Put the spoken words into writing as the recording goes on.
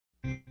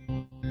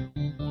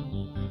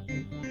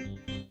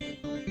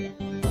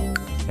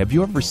Have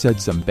you ever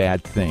said some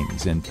bad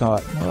things and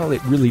thought, well,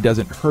 it really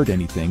doesn't hurt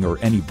anything or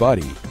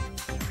anybody?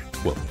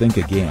 Well, think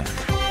again.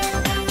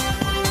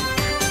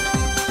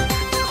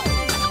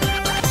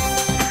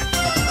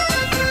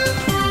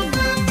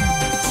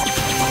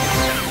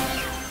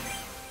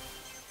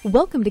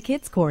 Welcome to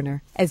Kids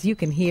Corner. As you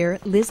can hear,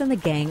 Liz and the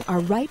gang are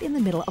right in the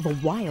middle of a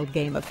wild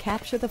game of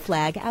capture the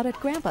flag out at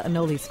Grandpa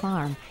Anoli's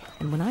farm.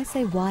 And when I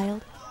say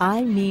wild,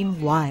 I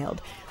mean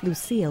wild.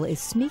 Lucille is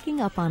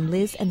sneaking up on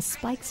Liz and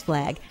Spike's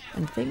flag,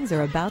 and things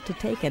are about to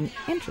take an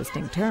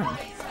interesting turn.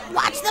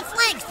 Watch the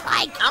flag,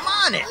 Spike. I'm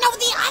on it. No,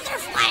 the other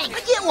flag.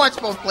 I can't watch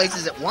both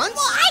places at once.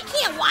 Well, I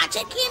can't watch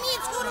it. Cammy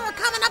and Scooter are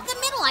coming up the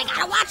middle. I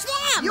gotta watch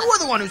them. You were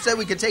the one who said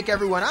we could take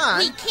everyone on.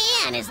 We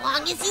can, as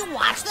long as you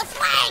watch the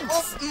flags.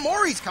 Well,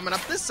 Maury's coming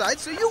up this side,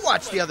 so you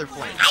watch the other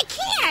flag. I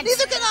can't.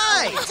 Neither can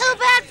I. Too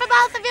bad for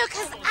both of you,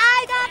 because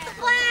I got the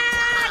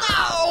flag.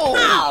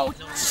 Oh,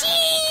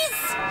 jeez.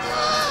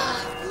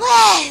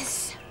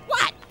 Liz!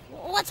 What?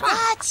 What's wrong?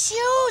 What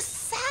you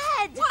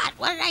said! What?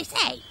 What did I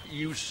say?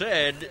 You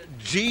said,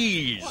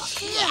 geez.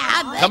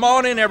 Yeah, but... Come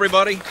on in,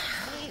 everybody.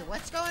 Hey,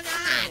 what's going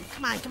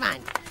on? Come on.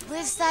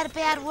 Liz said a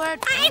bad word.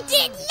 I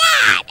did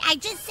not! I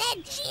just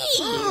said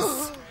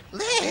jeez.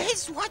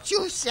 Liz, what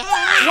you said?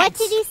 What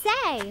did he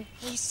say?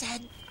 He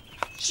said,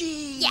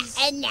 jeez.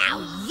 Yeah, and now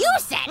you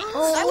said it.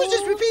 I was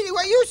just repeating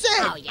what you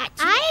said. Oh, yeah.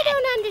 I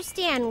don't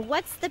understand.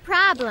 What's the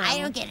problem? I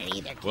don't get it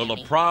either, Well, the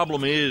Cammy.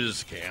 problem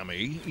is,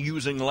 Cammy,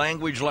 using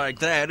language like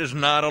that is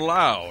not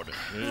allowed.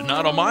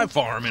 Not on my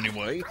farm,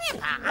 anyway.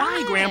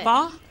 Why,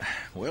 Grandpa?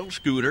 Well,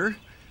 Scooter,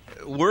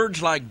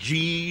 words like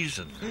geez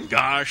and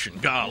gosh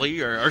and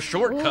golly are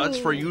shortcuts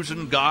for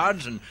using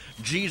God's and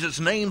Jesus'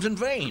 names in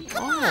vain.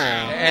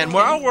 And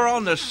while we're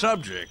on the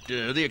subject,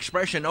 the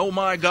expression, oh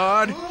my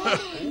God,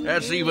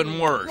 that's even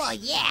worse. Well,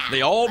 yeah.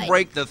 They all but-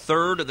 break the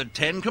third of the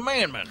 10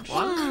 Commandments.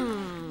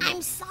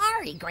 I'm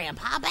sorry,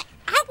 Grandpa, but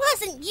I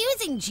wasn't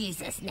using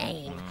Jesus'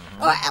 name.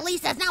 Or at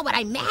least that's not what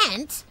I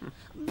meant.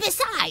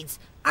 Besides,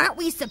 aren't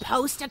we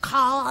supposed to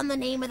call on the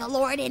name of the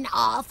Lord in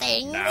all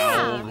things?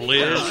 Now,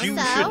 Liz, I you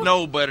think so. should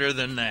know better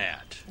than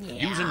that.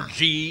 Yeah. Using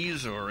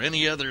geez or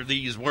any other of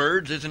these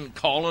words isn't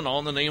calling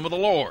on the name of the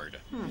Lord.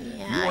 Yeah,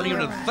 You weren't you're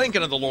even right.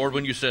 thinking of the Lord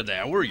when you said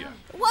that, were you?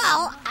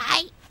 Well,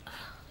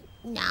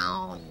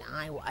 No,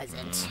 I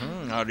wasn't.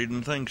 I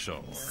didn't think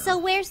so. So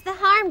where's the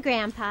harm,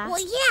 Grandpa? Well,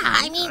 yeah,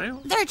 I mean,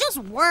 they're just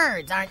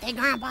words, aren't they,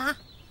 Grandpa?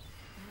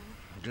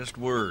 Just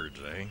words,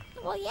 eh?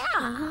 Well,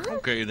 yeah.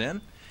 Okay,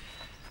 then.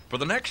 For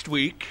the next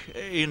week,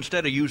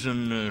 instead of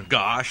using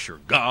gosh or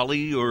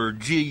golly or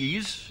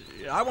geez,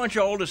 I want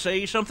you all to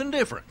say something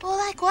different. Well,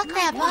 like what,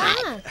 Grandpa?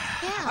 What?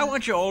 I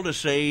want you all to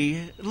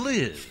say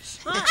Liz.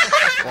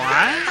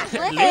 What?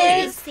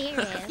 Liz,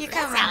 serious.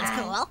 That sounds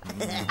cool.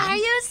 Are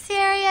you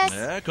serious?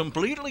 Yeah,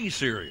 completely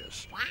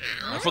serious.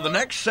 Wow. For the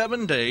next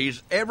 7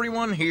 days,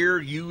 everyone here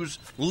use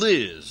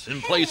Liz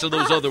in place of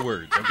those other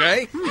words,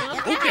 okay?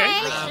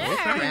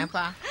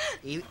 Grandpa,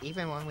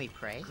 even when we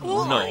pray?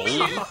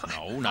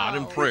 No, not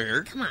in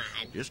prayer. Come on.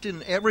 Just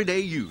in everyday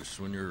use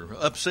when you're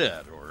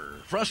upset or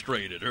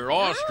frustrated or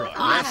awestruck,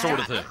 that sort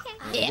of thing.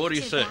 Yeah. What do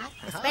you say?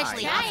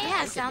 Especially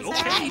Yeah, sounds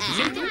Okay,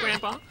 good. you do,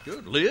 Grandpa.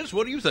 Good. Liz,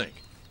 what do you think?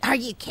 Are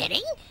you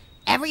kidding?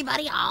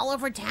 Everybody all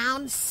over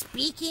town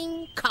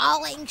speaking,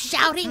 calling,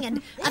 shouting,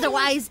 and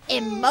otherwise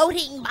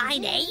emoting my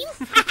name?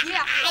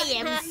 I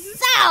am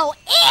so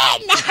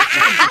in!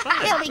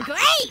 It'll be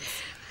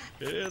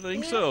great! I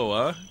think so,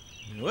 huh?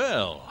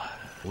 Well,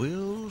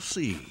 we'll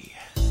see.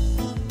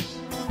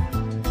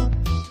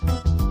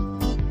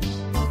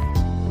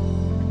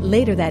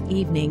 Later that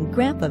evening,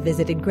 Grandpa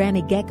visited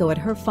Granny Gecko at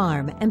her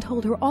farm and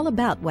told her all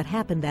about what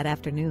happened that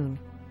afternoon.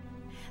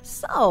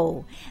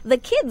 So, the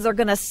kids are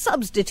going to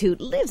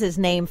substitute Liz's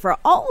name for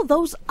all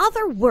those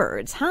other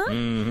words, huh?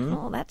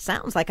 Oh, that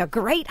sounds like a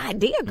great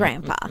idea,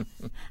 Grandpa.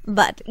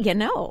 But,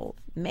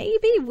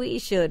 maybe we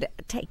should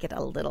take it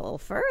a little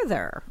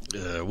further.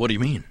 What do you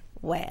mean?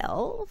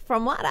 Well,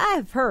 from what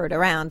I've heard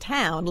around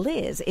town,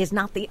 Liz is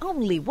not the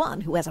only one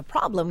who has a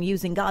problem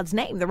using God's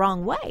name the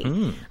wrong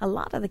way. A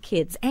lot of the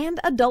kids, and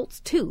adults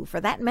too,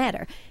 for that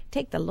matter,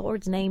 take the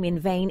Lord's name in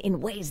vain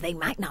in ways they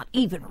might not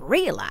even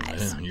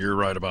realize. Yeah, you're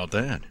right about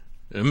that.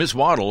 Miss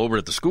Waddle over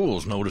at the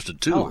schools noticed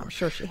it too. Oh, I'm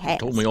sure she has.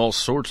 Told me all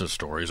sorts of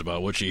stories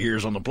about what she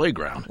hears on the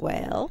playground.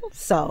 Well,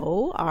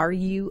 so are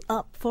you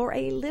up for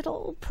a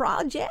little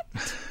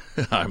project?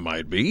 I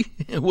might be.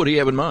 What do you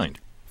have in mind?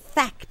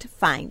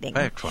 Fact-finding.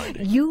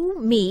 Fact-finding. You,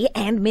 me,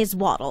 and Ms.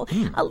 Waddle.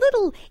 A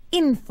little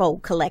info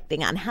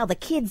collecting on how the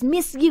kids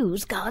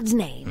misuse God's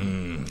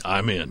name.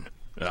 I'm in.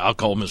 I'll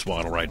call Miss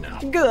Waddle right now.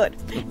 Good.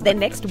 Then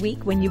next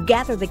week, when you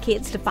gather the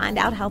kids to find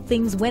out how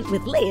things went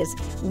with Liz,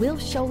 we'll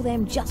show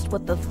them just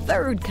what the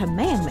third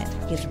commandment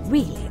is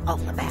really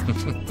all about.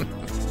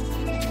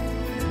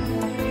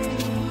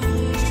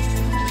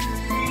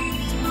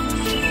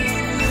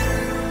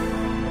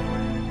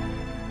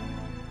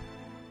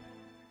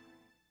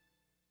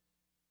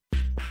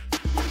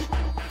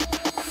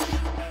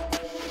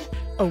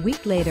 A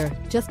week later,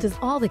 just as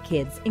all the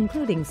kids,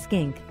 including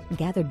Skink,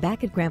 gathered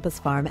back at Grandpa's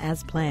farm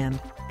as planned,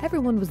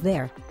 everyone was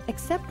there,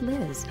 except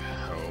Liz.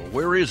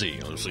 Where is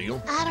he,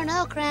 Lucille? I don't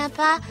know,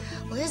 Grandpa.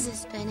 Liz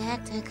has been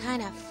acting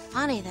kind of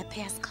funny the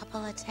past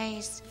couple of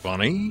days.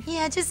 Funny?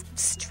 Yeah, just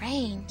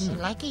strange.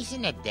 Like he's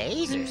in a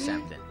daze or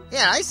something.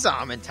 Yeah, I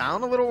saw him in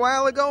town a little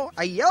while ago.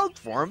 I yelled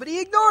for him, but he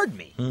ignored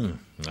me.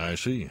 I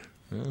see.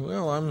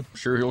 Well, I'm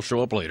sure he'll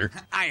show up later.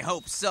 I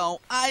hope so.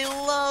 I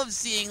love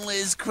seeing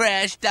Liz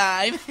crash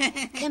dive.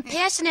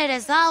 Compassionate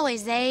as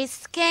always, eh,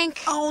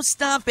 Skink? Oh,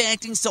 stop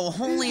acting so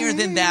holier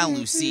than thou,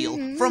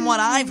 Lucille. From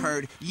what I've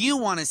heard, you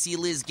want to see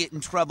Liz get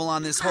in trouble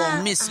on this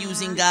whole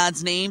misusing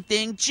God's name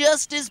thing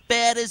just as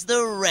bad as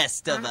the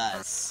rest of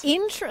us.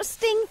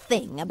 Interesting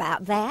thing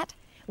about that.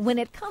 When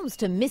it comes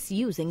to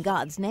misusing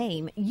God's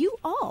name, you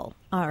all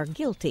are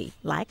guilty,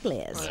 like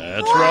Liz.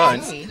 That's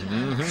right.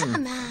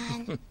 Come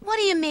on. What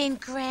do you mean,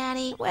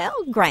 Granny? Well,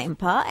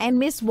 Grandpa and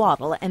Miss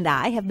Waddle and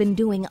I have been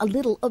doing a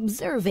little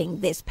observing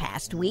this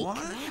past week.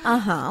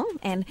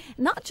 And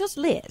not just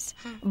Liz,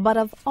 but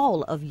of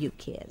all of you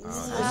kids.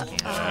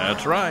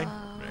 That's right.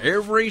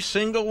 Every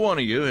single one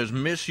of you has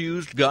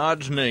misused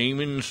God's name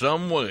in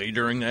some way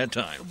during that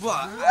time.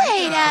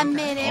 Wait a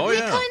minute. Oh, We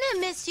yeah. couldn't have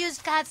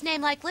misused God's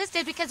name like Liz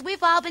did because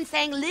we've all been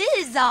saying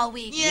Liz all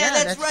week. Yeah,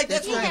 that's right.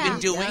 That's what we've been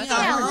doing.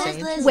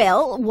 Liz.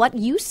 Well, what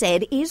you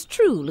said is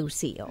true,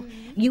 Lucille.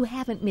 You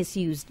haven't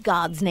misused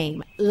God's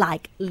name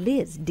like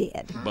Liz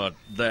did. But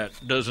that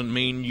doesn't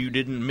mean you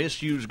didn't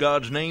misuse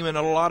God's name in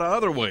a lot of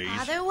other ways.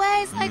 Other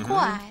ways? Like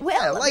what?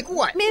 Well, like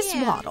what? Miss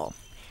Yeah. Waddle,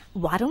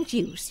 why don't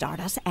you start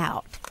us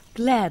out?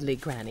 Gladly,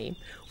 Granny.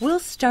 We'll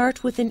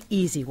start with an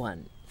easy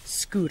one.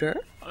 Scooter,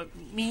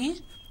 Me?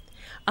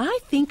 I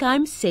think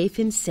I'm safe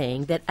in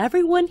saying that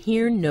everyone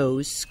here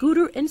knows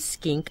Scooter and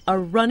Skink are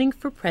running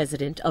for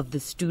president of the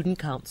student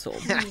council.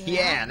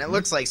 Yeah, and it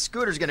looks like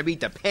Scooter's gonna beat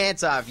the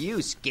pants off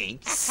you,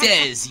 Skink.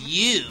 Says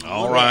you.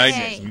 All right,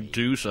 Hey. you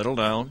two settle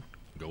down.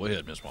 Go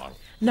ahead, Miss Waddle.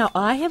 Now,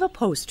 I have a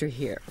poster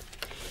here.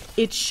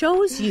 It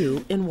shows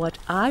you in what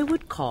I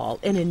would call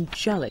an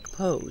angelic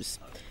pose.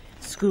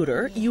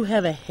 Scooter, you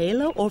have a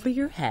halo over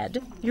your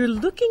head, you're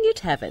looking at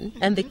heaven,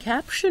 and the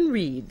caption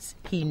reads,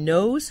 "He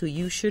knows who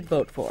you should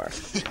vote for."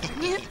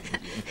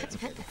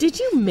 Did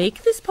you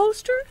make this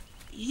poster?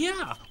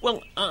 Yeah.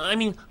 Well,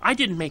 I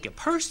didn't make it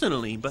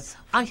personally, but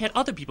I had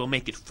other people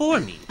make it for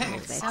me.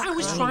 I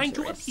was trying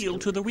to appeal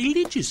to the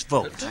religious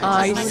vote.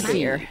 I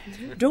see.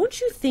 Don't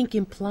you think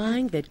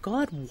implying that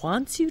God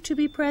wants you to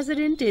be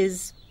president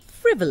is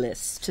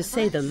frivolous, to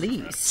say the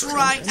least?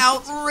 Right,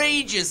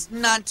 outrageous,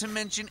 not to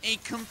mention a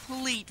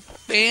complete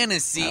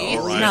fantasy.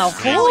 All right. Now,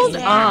 Stay hold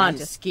with on,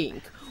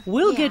 Skink.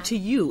 We'll get to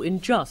you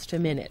in just a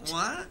minute.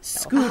 What?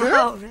 Scooter,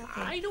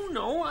 I don't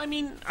know. I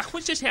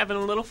was just having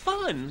a little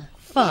fun.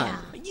 fun.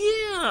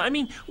 Yeah,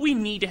 we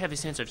need to have a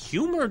sense of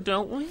humor,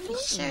 don't we?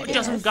 Sure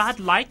Doesn't God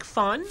like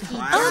fun?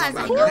 Of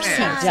course he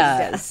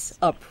does.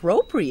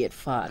 Appropriate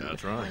fun.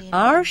 That's right.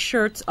 Our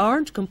shirts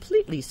aren't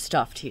completely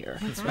stuffed here.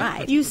 That's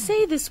right. You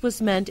say this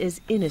was meant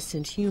as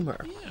innocent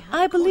humor.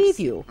 I believe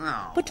you.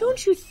 Oh. But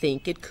don't you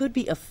think it could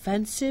be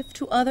offensive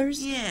to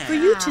others Yeah. for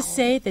you to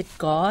say that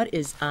God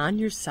is on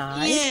your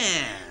side? Yeah.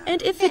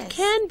 And if it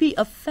can be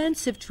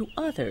offensive to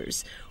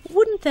others,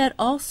 wouldn't that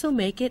also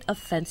make it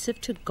offensive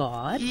to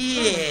God?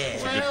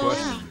 Good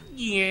question.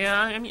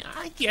 Yeah,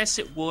 I guess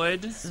it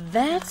would.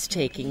 That's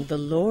taking the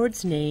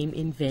Lord's name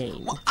in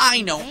vain. Well,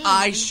 I know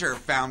I sure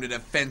found it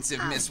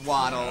offensive, Miss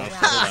Waddle.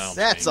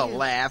 That's a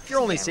laugh. You're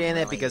only saying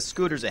that because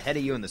Scooter's ahead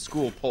of you in the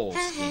school polls.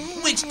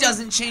 Which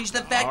doesn't change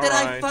the fact All that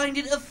I right. find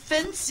it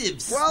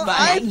offensive, Well,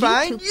 Spike. I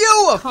find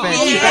you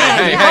offensive.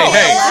 Hey,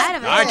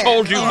 I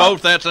told you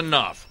both that's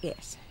enough.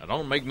 Yes. Now,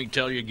 don't make me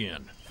tell you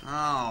again.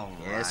 All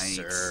right. Yes,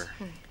 sir.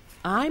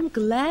 I'm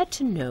glad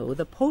to know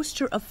the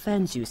poster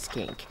offends you,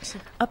 Skink.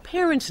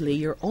 Apparently,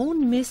 your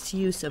own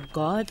misuse of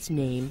God's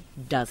name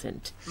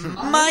doesn't.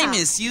 My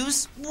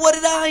misuse? What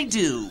did I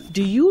do?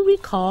 Do you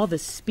recall the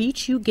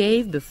speech you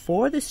gave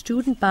before the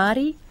student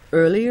body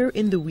earlier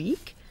in the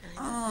week?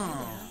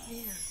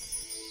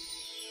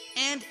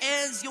 And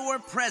as your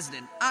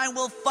president, I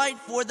will fight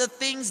for the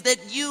things that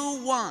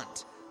you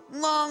want.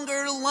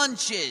 Longer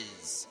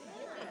lunches.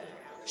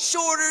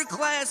 Shorter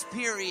class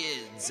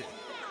periods.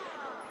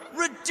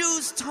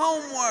 Reduced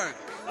homework.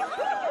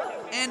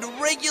 And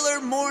regular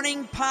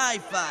morning pie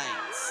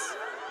fights.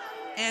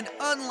 And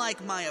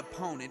unlike my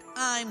opponent,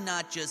 I'm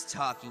not just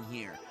talking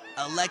here.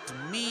 Elect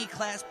me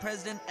class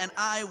president and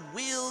I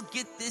will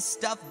get this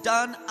stuff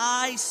done.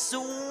 I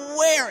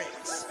swear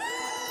it.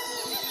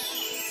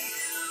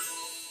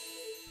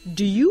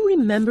 Do you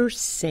remember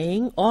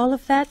saying all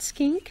of that,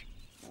 Skink?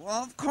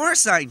 Well, of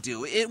course I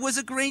do. It was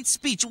a great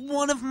speech,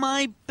 one of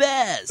my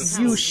best.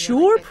 You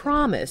sure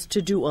promised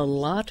to do a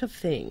lot of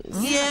things.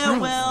 Yeah,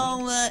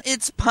 well,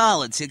 it's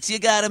politics. You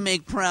gotta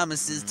make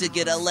promises to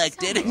get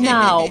elected.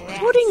 Now,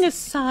 putting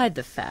aside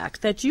the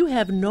fact that you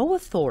have no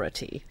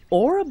authority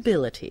or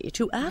ability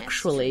to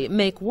actually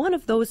make one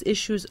of those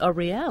issues a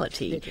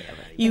reality,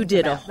 you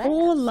did a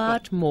whole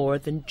lot more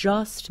than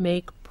just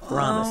make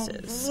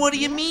promises. What do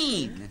you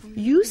mean?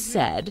 You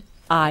said,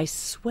 I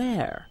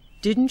swear,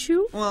 didn't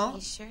you? Well,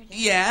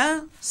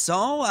 yeah.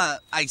 So,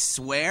 I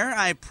swear,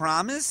 I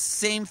promise,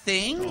 same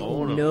thing?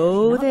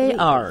 No, they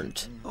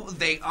aren't. Oh,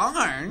 they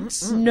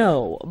aren't?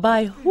 No,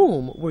 by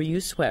whom were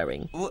you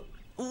swearing?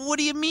 What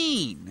do you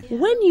mean?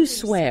 When you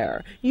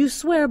swear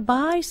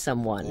by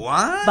someone.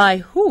 What? By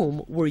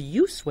whom were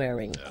you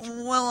swearing?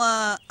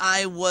 Well,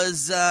 I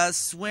was,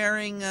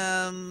 swearing,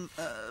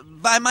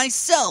 by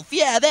myself.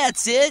 Yeah,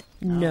 that's it.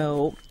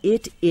 No,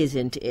 it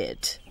isn't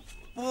it.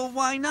 Well,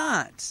 why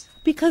not?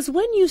 Because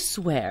when you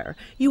swear,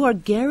 you are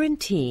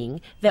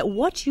guaranteeing that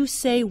what you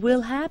say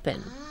will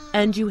happen.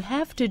 And you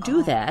have to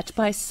do that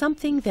by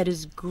something that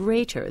is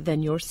greater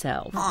than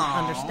yourself.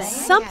 Understand?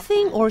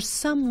 Something or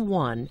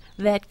someone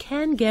that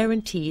can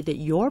guarantee that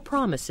your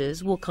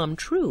promises will come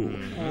true.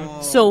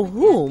 So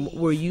whom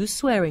were you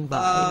swearing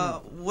by?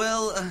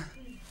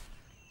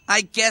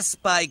 I guess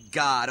by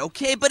God,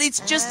 okay? But it's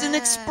just an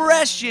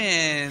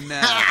expression.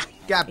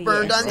 Got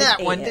burned Yes, on that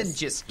it one, is.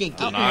 didn't you,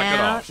 Skinky?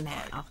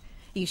 Now.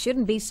 You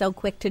shouldn't be so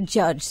quick to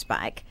judge,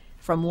 Spike.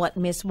 From what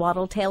Miss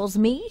Waddle tells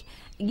me,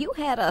 you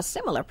had a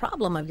similar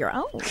problem of your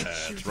own.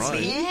 That's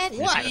right.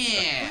 What?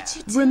 Yeah.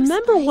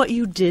 Remember what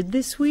you did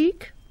this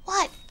week?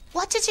 What?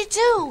 What did you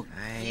do?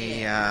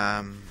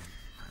 I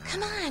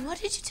Come on, what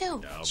did you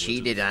do?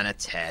 cheated on a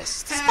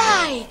test.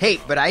 Spike! Hey,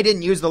 but I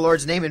didn't use the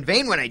Lord's name in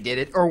vain when I did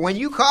it, or when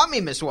you caught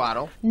me, Miss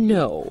Waddle.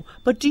 No,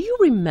 but do you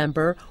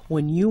remember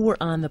when you were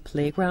on the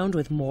playground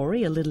with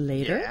Maury a little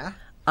later? Yeah.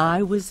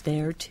 I was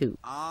there too.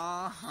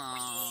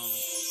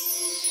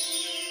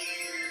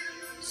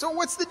 So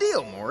what's the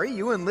deal, Maury?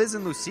 You and Liz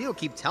and Lucille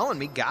keep telling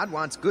me God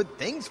wants good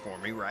things for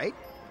me, right?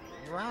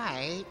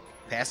 Right,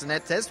 Passing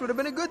that test would have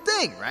been a good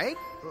thing, right?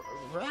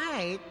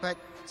 right, but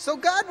So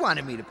God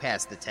wanted me to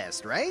pass the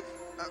test, right?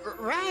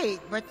 right,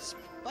 but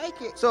Spike,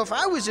 So if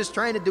I was just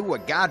trying to do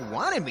what God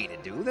wanted me to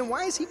do, then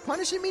why is he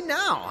punishing me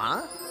now,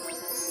 huh?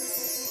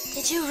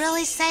 Did you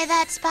really say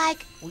that,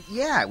 Spike? Well,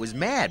 yeah, I was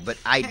mad, but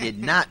I did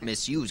not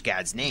misuse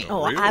God's name.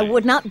 Oh, I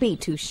would not be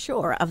too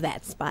sure of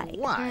that, Spike.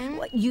 Why?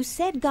 Well, you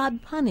said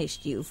God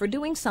punished you for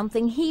doing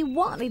something he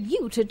wanted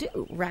you to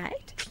do,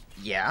 right?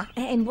 Yeah,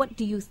 And what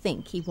do you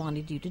think he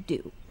wanted you to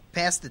do?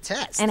 pass the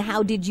test. And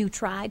how did you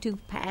try to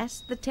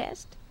pass the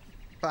test?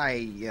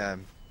 By,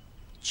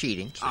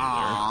 cheating.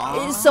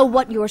 So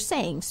what you're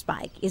saying,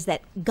 Spike, is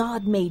that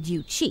God made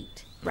you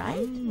cheat,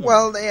 right?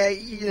 Well,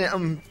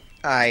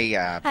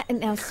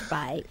 Now,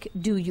 Spike,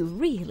 do you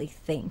really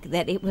think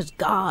that it was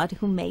God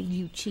who made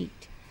you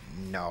cheat?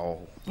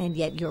 no. And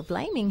yet you're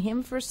blaming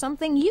him for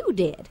something you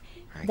did.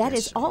 That guess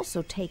is so.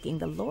 also taking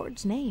the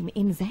Lord's name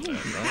in vain.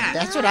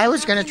 that's what I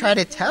was going to try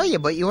to tell you,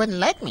 but you wouldn't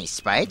let me,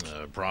 Spike.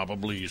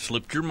 Probably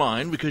slipped your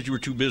mind because you were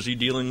too busy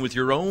dealing with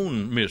your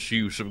own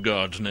misuse of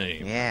God's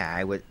name.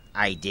 Yeah,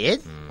 I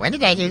did? When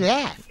did I do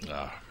that?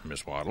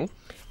 Miss Waddle.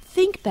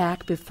 Think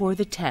back before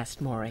the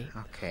test, Maury.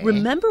 Okay.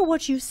 Remember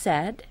what you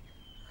said?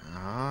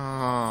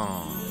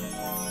 Oh.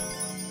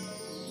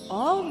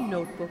 All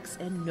notebooks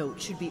and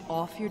notes should be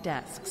off your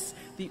desks.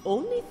 The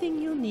only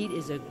thing you'll need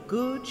is a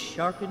good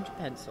sharpened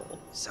pencil.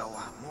 So,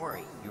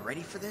 Maury, you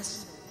ready for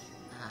this?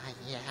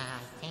 Yeah,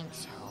 I think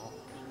so.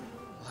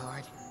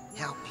 Lord,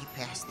 help me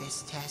pass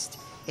this test.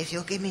 If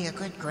you'll give me a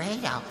good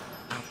grade, I'll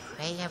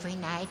pray every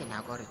night and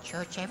I'll go to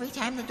church every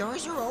time the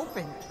doors are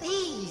open.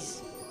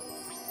 Please.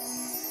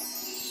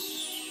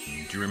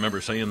 Do you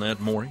remember saying that,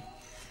 Maury?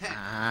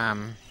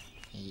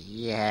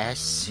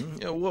 Yes.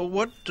 Well,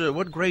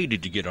 what grade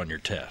did you get on your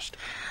test?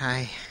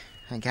 I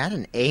got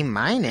an A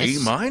minus.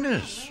 A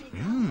minus.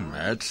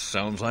 That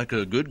sounds like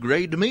a good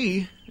grade to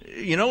me.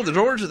 You know, the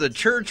doors of the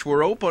church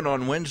were open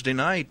on Wednesday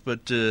night,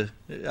 but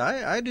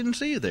I didn't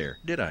see you there,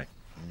 did I?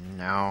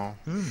 No.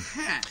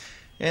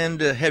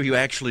 And have you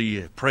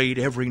actually prayed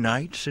every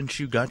night since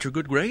you got your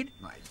good grade?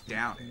 I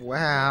doubt it.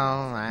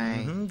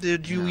 Well,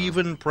 Did you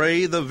even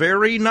pray the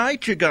very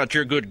night you got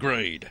your good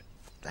grade?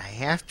 I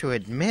have to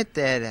admit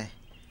that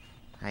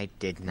I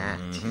did not.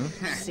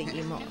 See,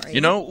 Maury.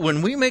 You know,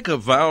 when we make a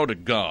vow to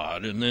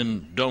God and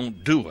then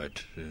don't do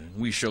it,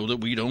 we show that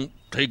we don't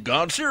take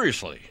God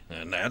seriously.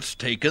 And that's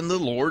taking the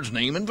Lord's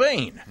name in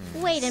vain.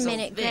 Wait a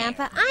minute,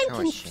 Grandpa. I'm So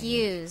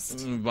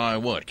confused. By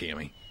what,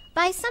 Cammy?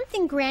 By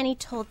something Granny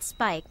told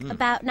Spike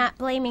about not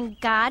blaming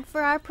God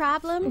for our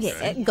problems.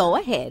 Yeah, go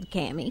ahead,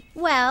 Cammy.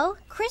 Well,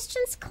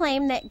 Christians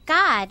claim that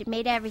God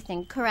made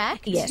everything,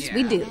 correct? Yes,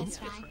 we do.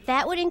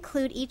 That would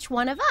include each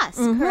one of us,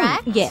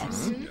 correct?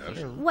 Yes.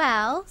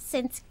 Well,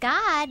 since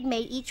God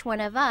made each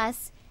one of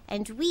us,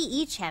 and we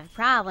each have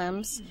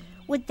problems,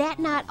 would that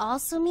not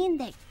also mean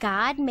that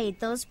God made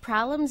those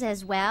problems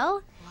as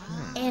well?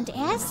 And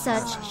as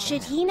such,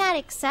 should he not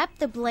accept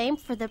the blame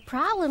for the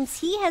problems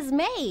he has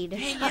made?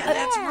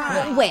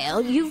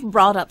 Well, you've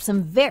brought up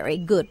some very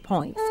good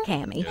points,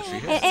 Cammy.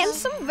 And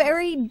some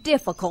very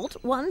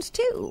difficult ones,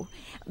 too.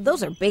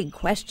 Those are big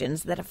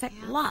questions that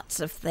affect lots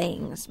of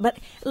things. But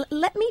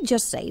let me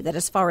just say that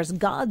as far as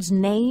God's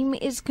name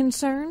is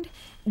concerned,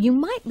 you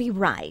might be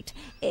right,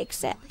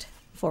 except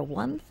for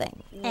one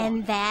thing.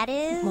 And that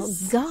is? Well,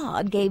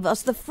 God gave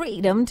us the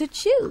freedom to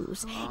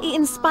choose.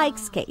 In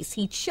Spike's case,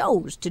 he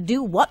chose to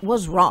do what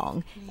was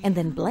wrong and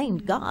then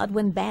blamed God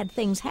when bad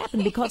things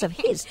happened because of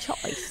his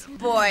choice.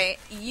 Boy,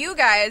 you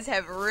guys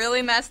have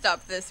really messed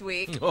up this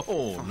week.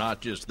 Oh,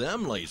 not just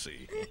them,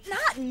 Lacey.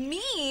 Not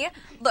me.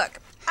 Look,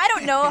 I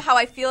don't know how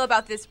I feel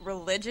about this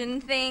religion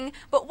thing,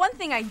 but one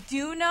thing I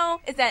do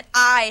know is that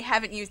I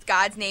haven't used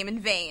God's name in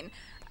vain.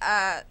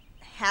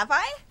 Have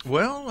I?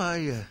 Well,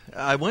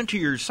 I went to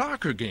your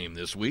soccer game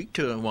this week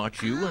to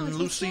watch you and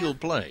Lucille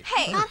play.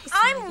 Hey,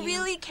 I'm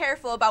really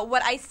careful about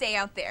what I say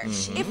out there.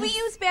 Mm-hmm. If we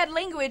use bad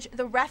language,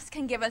 the refs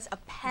can give us a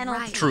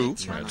penalty. Right. True,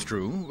 that's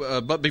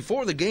true. But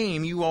before the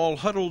game, you all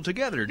huddled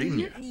together, didn't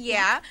you?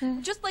 Yeah,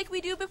 just like we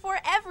do before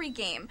every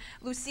game.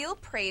 Lucille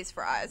prays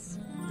for us.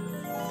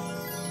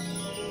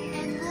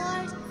 And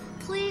Lord,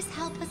 please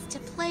help us to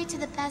play to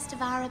the best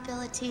of our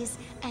abilities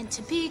and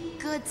to be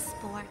good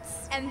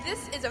sports. And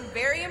this is a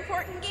very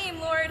important game,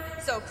 Lord,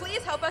 so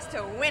please help us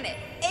to win it.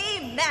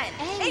 Amen.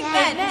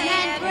 Amen.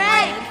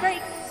 Amen.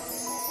 Great.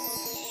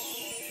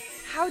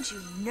 How'd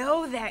you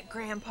know that,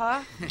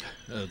 Grandpa?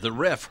 The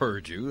ref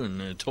heard you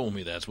and told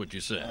me that's what you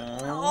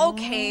said.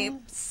 Okay,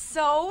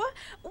 so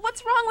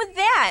what's wrong with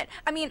that?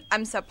 I mean,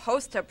 I'm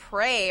supposed to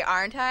pray,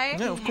 aren't I?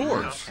 Yeah, of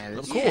course.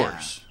 Of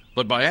course.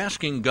 But by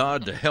asking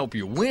God to help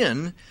you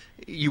win,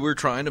 you were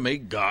trying to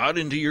make God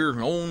into your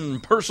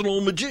own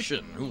personal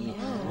magician who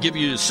give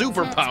you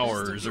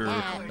superpowers or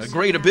a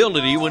great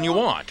ability when you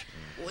want.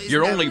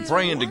 You're only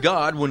praying to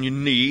God when you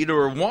need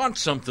or want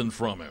something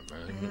from him,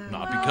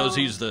 not because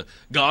he's the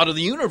God of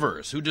the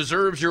universe who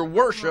deserves your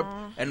worship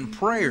and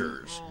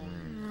prayers.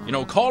 You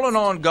know, calling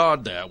on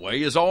God that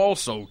way is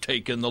also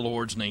taking the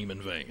Lord's name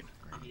in vain.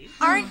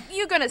 Aren't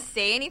you going to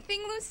say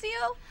anything,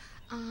 Lucille?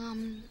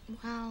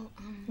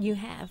 You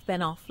have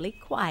been awfully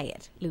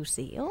quiet,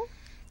 Lucille.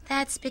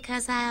 That's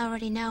because I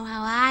already know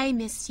how I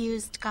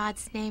misused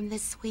God's name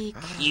this week.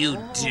 You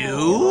do?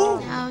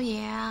 Oh,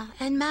 yeah.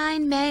 And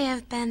mine may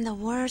have been the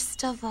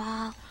worst of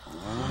all.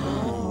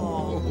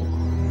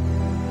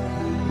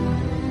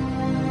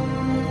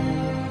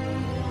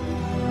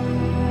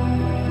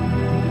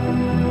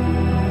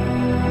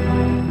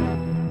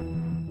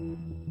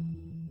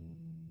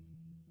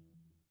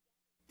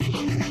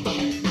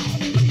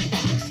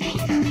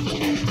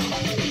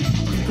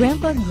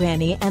 Grandpa,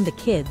 Granny, and the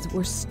kids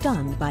were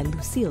stunned by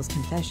Lucille's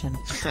confession.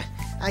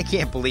 I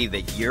can't believe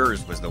that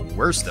yours was the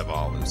worst of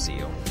all,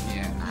 Lucille.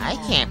 Yeah. I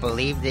can't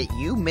believe that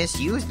you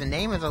misused the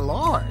name of the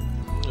Lord.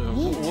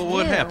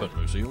 What happened,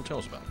 Lucille? Tell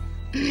us about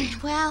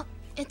it. Well,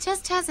 it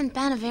just hasn't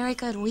been a very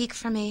good week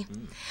for me.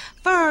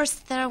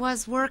 First, there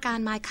was work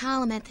on my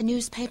column at the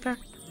newspaper.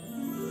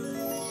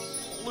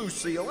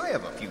 Lucille, I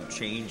have a few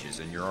changes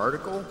in your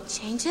article.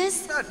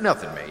 Changes?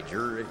 Nothing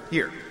major.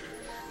 Here.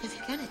 If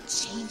you're gonna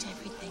change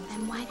everything,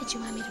 then why did you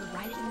want me to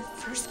write it in the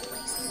first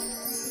place?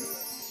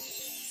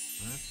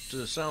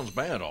 That sounds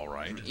bad, all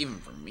right. Even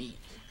for me.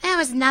 That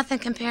was nothing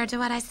compared to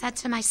what I said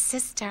to my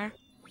sister.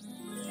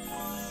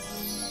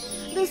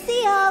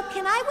 Lucille,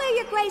 can I wear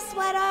your gray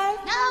sweater?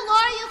 No,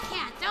 Laura, you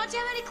can't. Don't you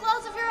have any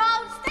clothes of your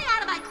own? Stay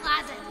out of my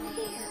closet.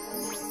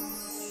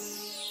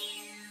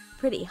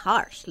 Pretty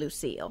harsh,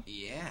 Lucille.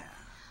 Yeah.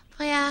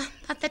 Well, yeah,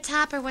 but the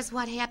topper was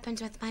what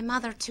happened with my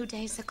mother 2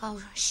 days ago.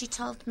 She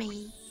told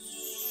me.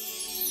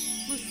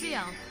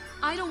 Lucille,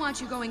 I don't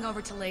want you going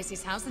over to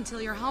Lacey's house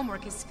until your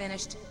homework is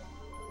finished.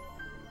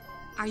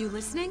 Are you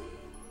listening?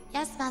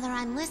 Yes, Mother,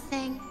 I'm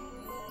listening.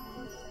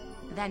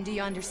 Then do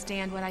you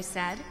understand what I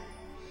said?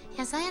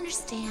 Yes, I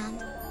understand.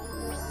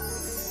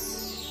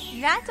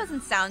 That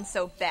doesn't sound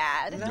so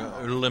bad.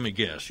 Let me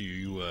guess,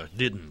 you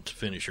didn't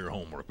finish your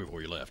homework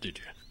before you left, did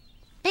you?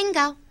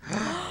 Bingo.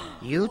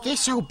 You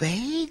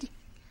disobeyed?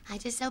 I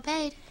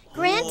disobeyed.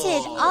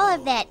 Granted, all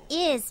of that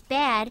is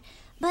bad,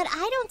 but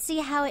I don't see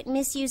how it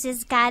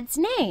misuses God's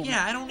name.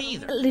 Yeah, I don't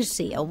either.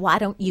 Lucille, why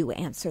don't you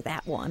answer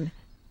that one?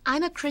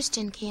 I'm a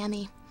Christian,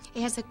 Cammie.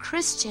 As a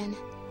Christian,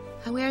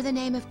 I wear the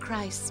name of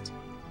Christ.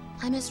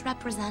 I'm his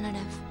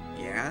representative.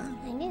 Yeah?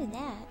 I knew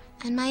that.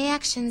 And my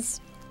actions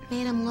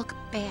made him look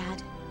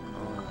bad.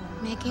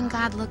 Making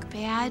God look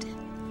bad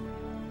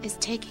is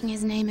taking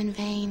his name in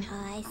vain.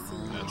 Oh, I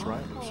see. That's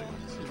right, Lucille.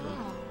 That's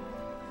right.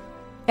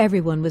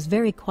 Everyone was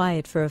very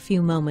quiet for a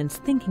few moments,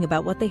 thinking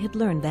about what they had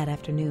learned that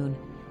afternoon.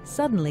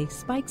 Suddenly,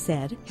 Spike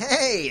said,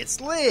 Hey, it's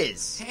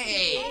Liz!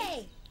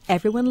 Hey!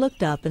 Everyone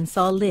looked up and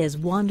saw Liz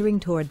wandering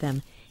toward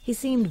them. He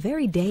seemed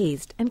very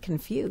dazed and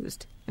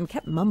confused and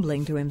kept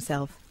mumbling to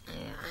himself.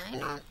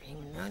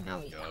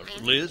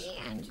 Liz?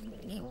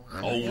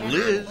 Oh,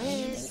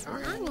 Liz.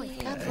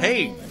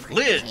 Hey,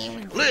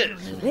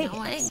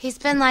 Liz! He's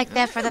been like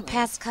that for the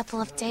past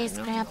couple of days,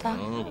 Grandpa.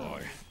 Oh,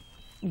 boy.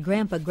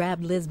 Grandpa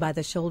grabbed Liz by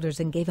the shoulders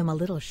and gave him a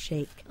little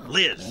shake.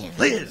 Liz!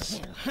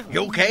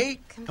 You okay?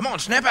 Come on,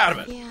 snap out of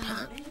it.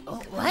 Yeah.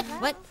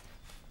 What?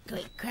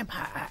 Wait,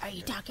 Grandpa, are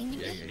you talking to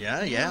me?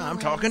 Yeah, I'm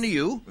talking to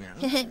you.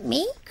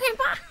 Me,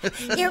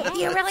 Grandpa?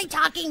 You're really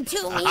talking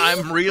to me?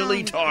 I'm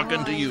really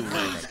talking to you,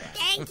 Liz.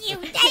 Thank you,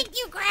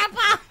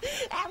 Grandpa.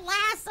 At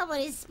last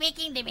Someone is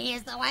speaking to me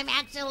as though I'm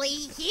actually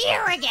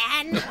here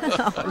again.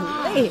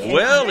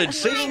 Well, it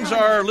seems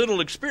our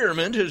little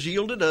experiment has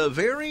yielded a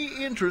very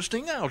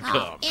interesting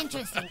outcome.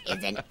 Interesting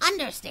is an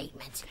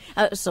understatement.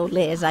 So,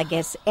 Liz, I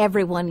guess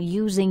everyone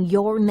using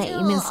your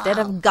name instead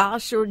of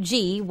Gosh or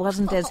G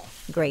wasn't as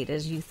great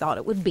as you thought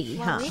it would be,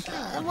 huh?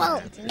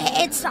 Well,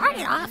 it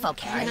started off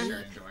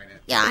okay.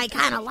 Yeah, I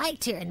kind of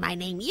liked hearing my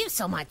name used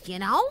so much, you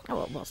know?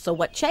 Oh, well, so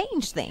what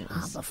changed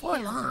things? Before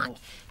long,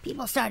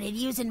 people started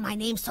using my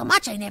name so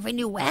much I never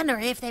knew when or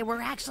if they were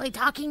actually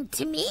talking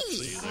to me.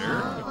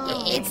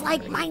 It's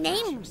like my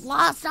name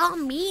lost all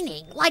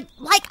meaning. Like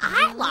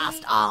I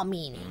lost all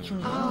meaning. It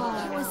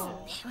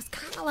was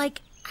kind of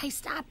like I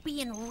stopped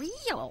being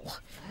real.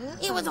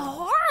 It was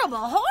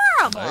horrible.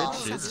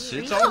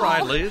 It's all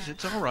right, Liz.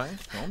 It's all right.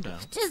 Calm down.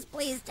 Just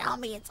please tell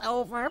me it's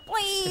over,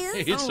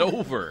 please. It's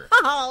over.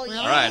 Oh, yeah.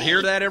 All right,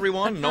 hear that,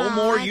 everyone? No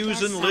more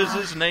using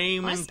Liz's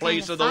name in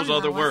place of those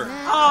other words.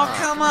 Oh,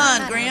 come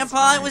on,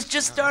 Grandpa. It was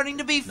just starting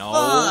to be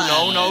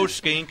fun. No,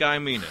 Skink. I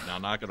mean it. Now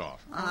knock it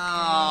off.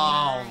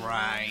 All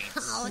right.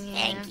 Oh,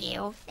 thank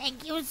you.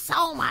 Thank you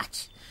so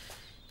much.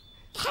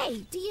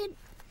 Hey, do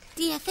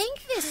you think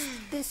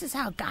this is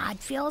how God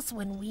feels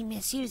when we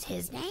misuse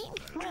his name?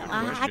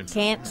 I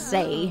can't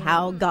say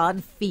how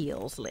God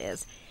feels,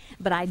 Liz.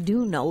 But I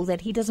do know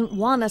that he doesn't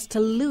want us to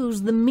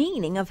lose the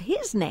meaning of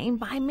his name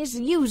by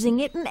misusing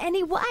it in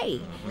any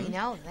way. We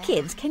know that.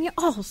 Kids, can you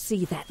all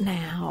see that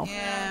now?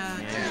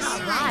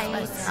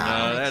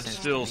 That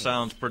still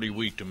sounds pretty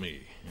weak to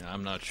me.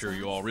 I'm not sure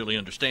you all really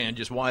understand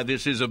just why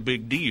this is a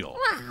big deal.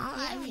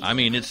 I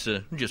mean, it's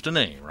just a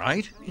name,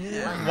 right?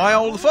 Yeah. Why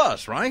all the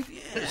fuss, right?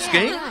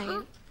 Skink?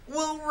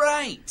 Well,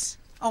 right.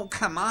 Oh,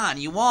 come on.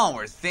 You all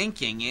were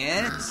thinking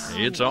it.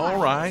 It's all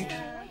right.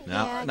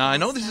 Now, I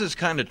know this is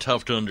kind of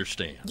tough to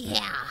understand.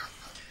 Yeah.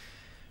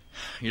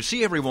 You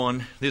see,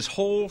 everyone, this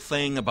whole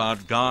thing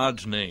about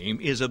God's name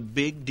is a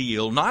big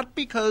deal, not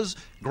because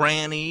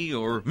Granny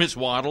or Miss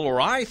Waddle or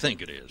I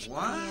think it is.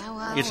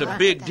 What? It's a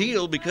big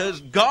deal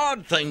because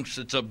God thinks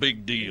it's a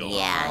big deal.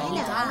 Yeah, he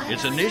does.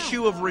 It's an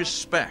issue of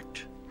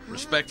respect.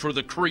 Respect for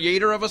the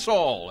creator of us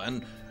all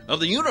and of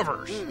the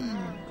universe.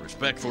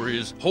 Respect for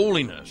his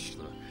holiness,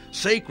 the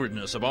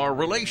sacredness of our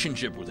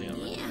relationship with him,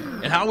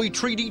 and how we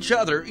treat each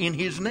other in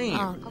his name.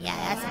 Oh,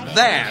 yeah,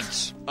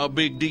 that's a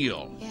big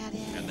deal.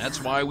 And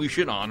that's why we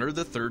should honor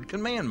the third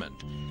commandment.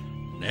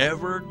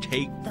 Never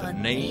take the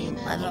name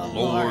of the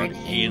Lord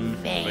in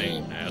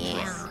vain. That's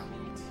right.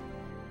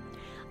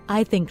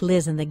 I think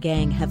Liz and the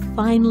gang have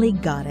finally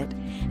got it,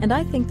 and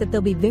I think that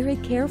they'll be very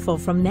careful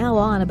from now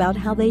on about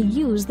how they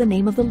use the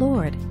name of the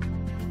Lord.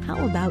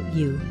 How about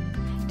you?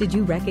 Did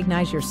you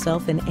recognize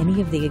yourself in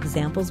any of the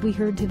examples we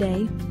heard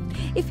today?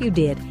 If you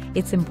did,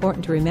 it's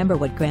important to remember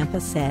what Grandpa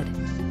said.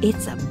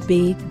 It's a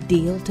big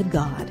deal to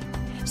God.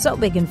 So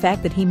big, in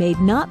fact, that he made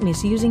not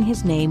misusing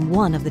his name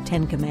one of the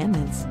 10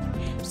 Commandments.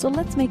 So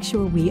let's make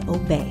sure we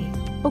obey,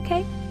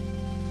 okay?